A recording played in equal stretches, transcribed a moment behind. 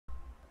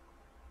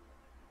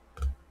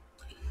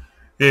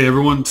Hey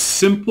everyone,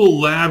 simple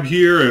lab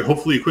here and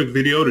hopefully a quick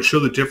video to show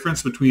the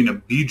difference between a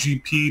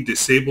BGP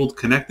disabled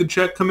connected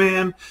check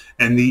command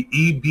and the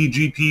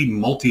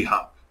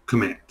ebgp-multihop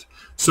command.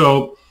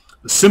 So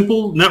a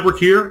simple network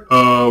here,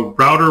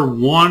 router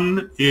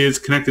 1 is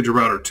connected to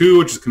router 2,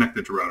 which is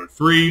connected to router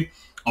 3.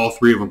 All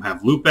three of them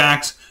have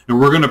loopbacks, and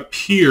we're going to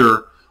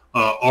peer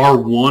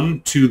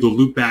R1 to the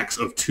loopbacks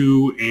of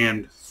 2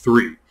 and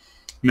 3.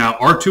 Now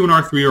R2 and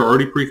R3 are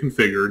already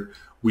pre-configured.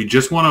 We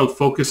just want to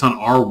focus on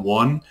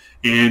R1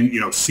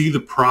 and see the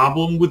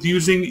problem with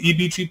using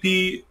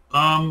ebgp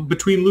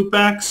between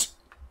loopbacks,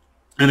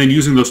 and then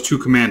using those two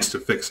commands to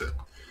fix it.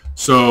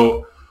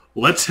 So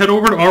let's head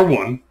over to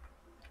R1,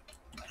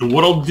 and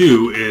what I'll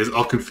do is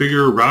I'll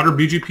configure router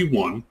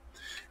BGP1,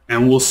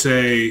 and we'll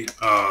say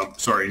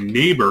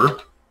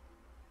neighbor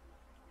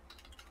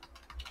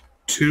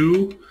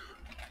 2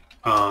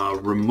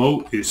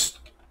 remote is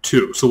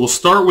 2. So we'll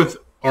start with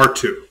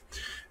R2.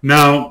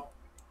 Now,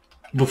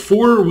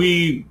 before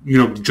we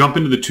jump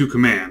into the two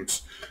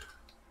commands,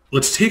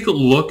 let's take a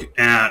look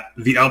at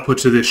the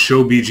outputs of this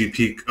show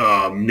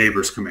BGP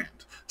neighbors command.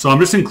 So I'm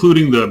just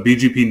including the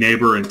BGP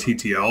neighbor and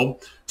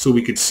TTL so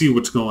we can see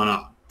what's going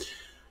on.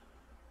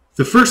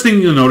 The first thing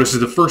you'll notice is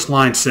the first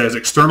line says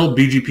external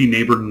BGP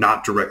neighbor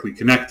not directly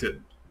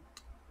connected.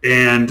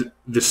 And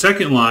the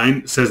second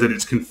line says that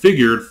it's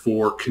configured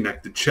for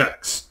connected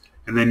checks.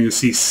 And then you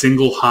see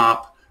single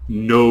hop,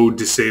 no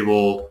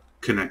disable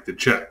connected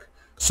check.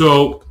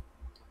 So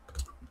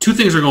two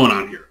things are going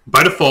on here.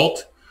 By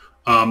default,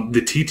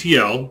 the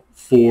TTL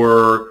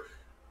for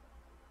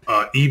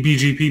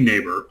ebgp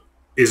neighbor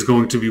is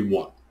going to be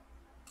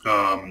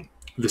 1.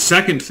 The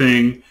second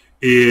thing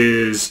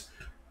is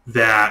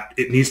that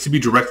it needs to be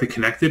directly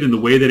connected, and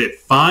the way that it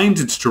finds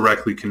it's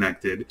directly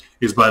connected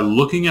is by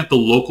looking at the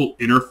local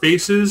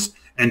interfaces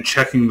and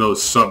checking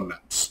those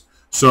subnets.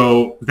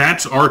 So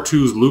that's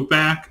R2's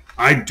loopback.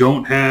 I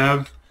don't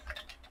have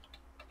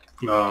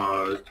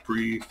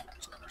brief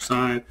other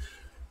side.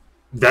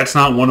 That's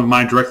not one of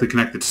my directly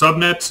connected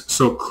subnets,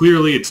 so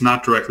clearly it's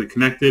not directly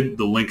connected.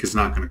 The link is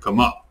not going to come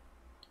up.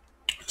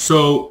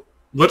 So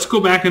let's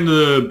go back into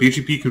the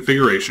BGP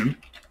configuration.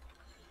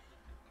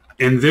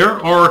 And there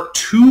are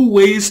two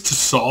ways to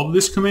solve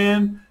this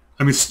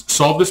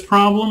solve this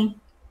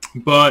problem,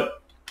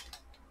 but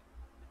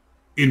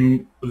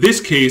in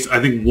this case,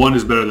 I think one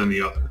is better than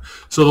the other.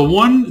 So the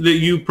one that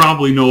you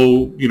probably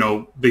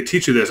know, they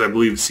teach you this, I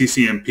believe,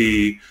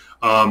 CCNP,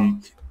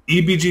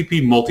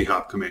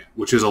 ebgp-multihop command,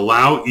 which is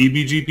allow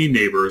ebgp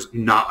neighbors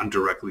not on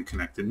directly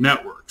connected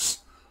networks.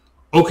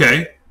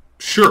 Okay,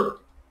 sure.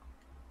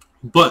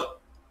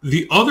 But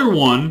the other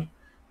one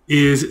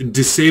is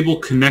disable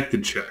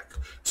connected check.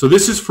 So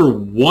this is for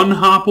one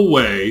hop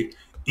away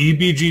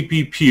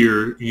ebgp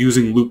peer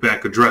using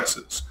loopback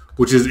addresses,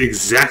 which is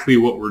exactly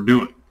what we're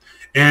doing.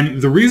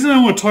 And the reason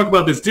I want to talk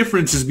about this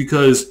difference is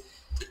because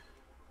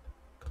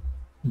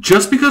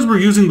just because we're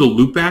using the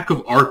loopback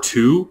of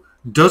R2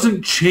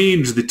 doesn't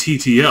change the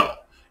TTL.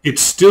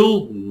 It's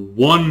still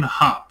one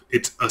hop.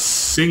 It's a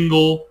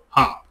single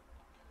hop.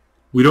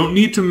 We don't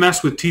need to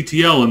mess with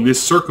TTL in this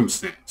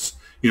circumstance,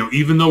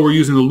 even though we're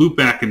using the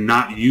loopback and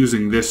not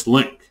using this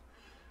link.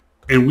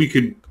 And we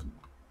could,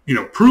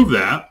 prove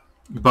that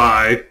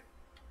by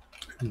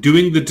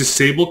doing the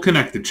disable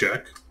connected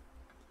check,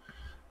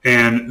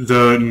 and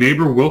the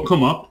neighbor will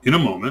come up in a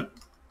moment.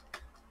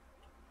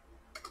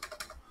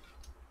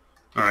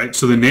 All right,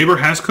 so the neighbor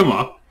has come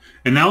up.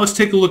 And now let's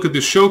take a look at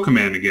the show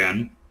command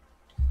again.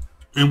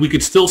 And we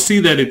could still see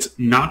that it's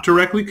not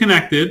directly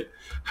connected.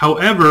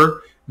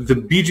 However, the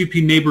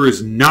BGP neighbor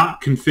is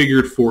not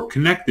configured for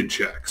connected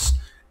checks.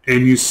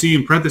 And you see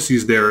in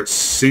parentheses there,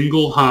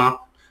 single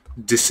hop,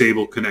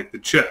 disable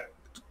connected check.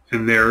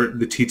 And there,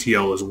 the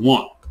TTL is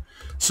 1.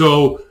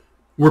 So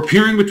we're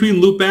peering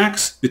between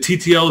loopbacks. The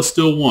TTL is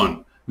still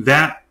 1.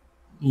 That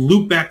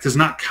loopback does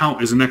not count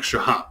as an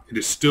extra hop. It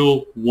is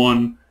still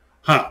one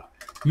hop.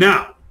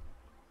 Now,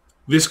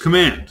 this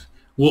command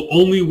will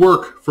only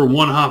work for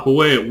one hop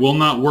away. It will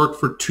not work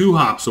for 2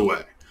 hops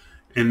away.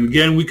 And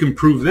again, we can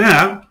prove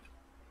that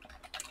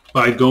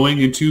by going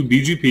into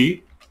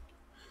BGP,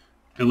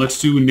 and let's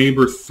do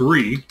neighbor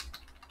 3.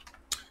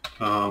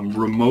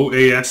 Remote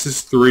AS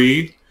is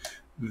 3.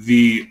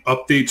 The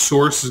update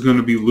source is going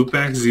to be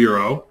loopback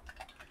 0.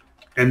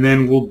 And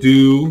then we'll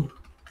do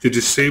the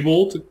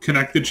disabled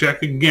connected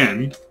check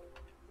again.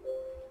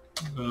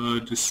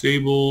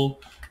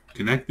 Disable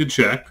connected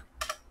check.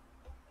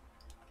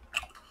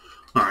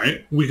 All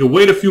right, we can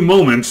wait a few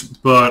moments,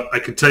 but I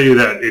can tell you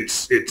that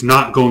it's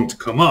not going to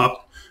come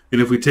up. And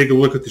if we take a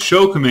look at the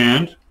show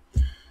command,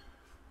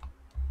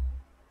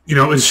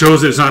 it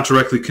shows that it's not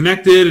directly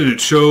connected, and it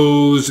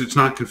shows it's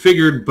not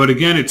configured. But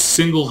again, it's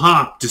single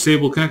hop,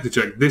 disable connected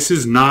check. This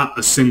is not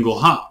a single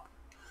hop.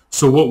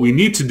 So what we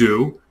need to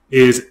do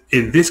is,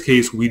 in this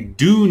case, we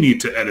do need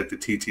to edit the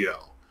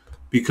TTL,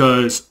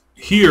 because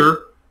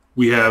here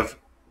we have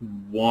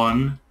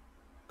 1,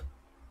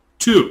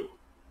 2.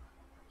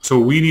 So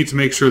we need to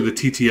make sure the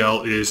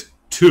TTL is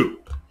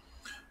 2.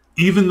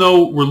 even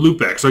though we're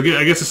loopback, so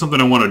I guess it's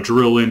something I want to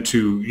drill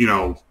into,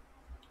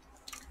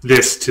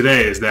 this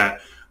today, is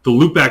that the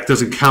loopback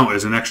doesn't count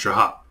as an extra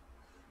hop.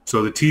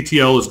 So the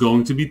TTL is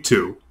going to be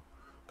 2,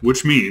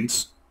 which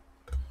means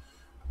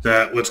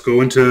that, let's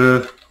go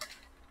into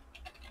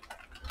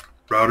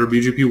router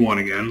BGP1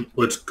 again.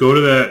 Let's go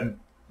to that.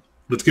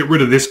 Let's get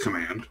rid of this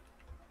command.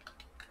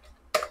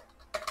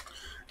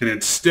 And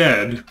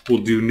instead, we'll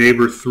do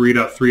neighbor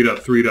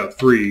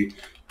 3.3.3.3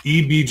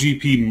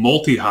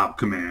 ebgp-multihop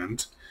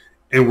command,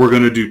 and we're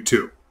going to do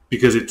 2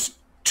 because it's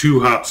 2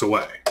 hops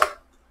away.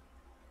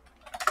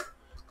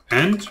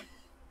 And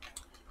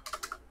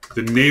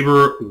the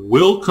neighbor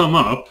will come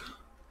up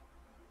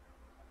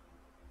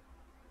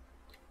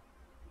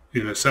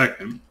in a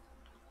second.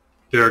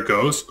 There it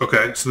goes.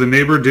 Okay, so the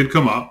neighbor did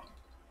come up.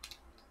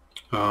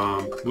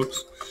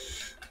 Whoops.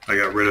 I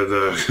got rid of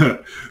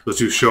the, let's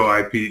do show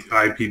IP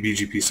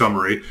BGP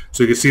summary.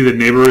 So you can see the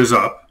neighbor is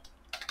up.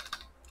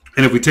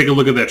 And if we take a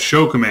look at that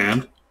show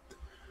command,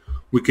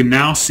 we can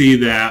now see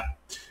that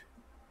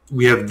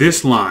we have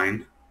this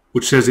line,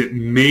 which says it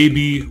may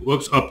be,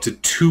 up to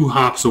 2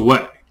 hops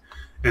away.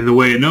 And the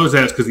way it knows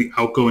that is because the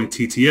outgoing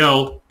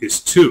TTL is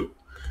 2.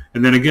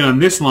 And then again on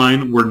this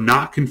line, we're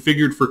not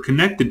configured for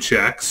connected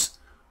checks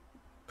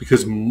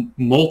because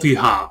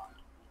multi-hop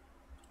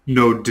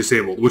node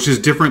disabled, which is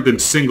different than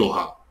single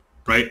hop,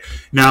 right?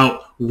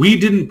 Now, we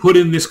didn't put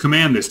in this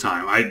command this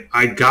time.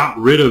 I got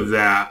rid of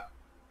that,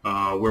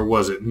 where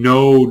was it?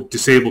 No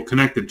disable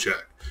connected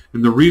check.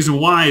 And the reason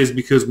why is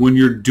because when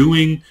you're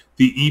doing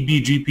the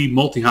ebgp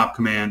multihop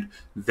command,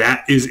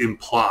 that is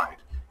implied.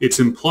 It's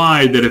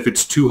implied that if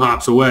it's 2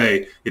 hops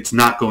away, it's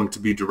not going to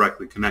be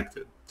directly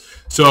connected.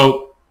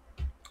 So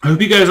I hope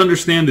you guys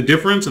understand the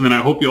difference, and then I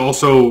hope you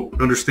also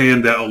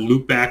understand that a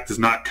loopback does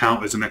not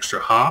count as an extra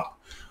hop.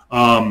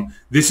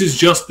 This is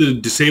just the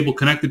disable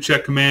connected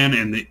check command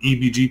and the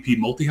ebgp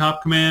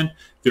multihop command.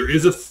 There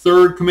is a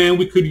third command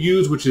we could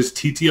use, which is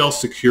TTL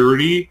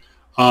security.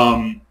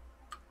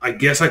 I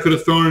guess I could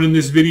have thrown it in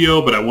this video,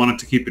 but I wanted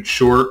to keep it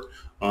short.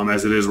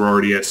 As it is, we're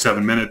already at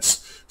 7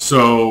 minutes.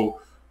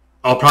 So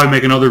I'll probably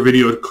make another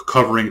video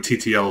covering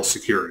TTL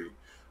security.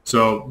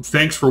 So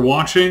thanks for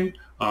watching.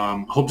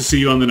 Hope to see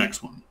you on the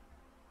next one.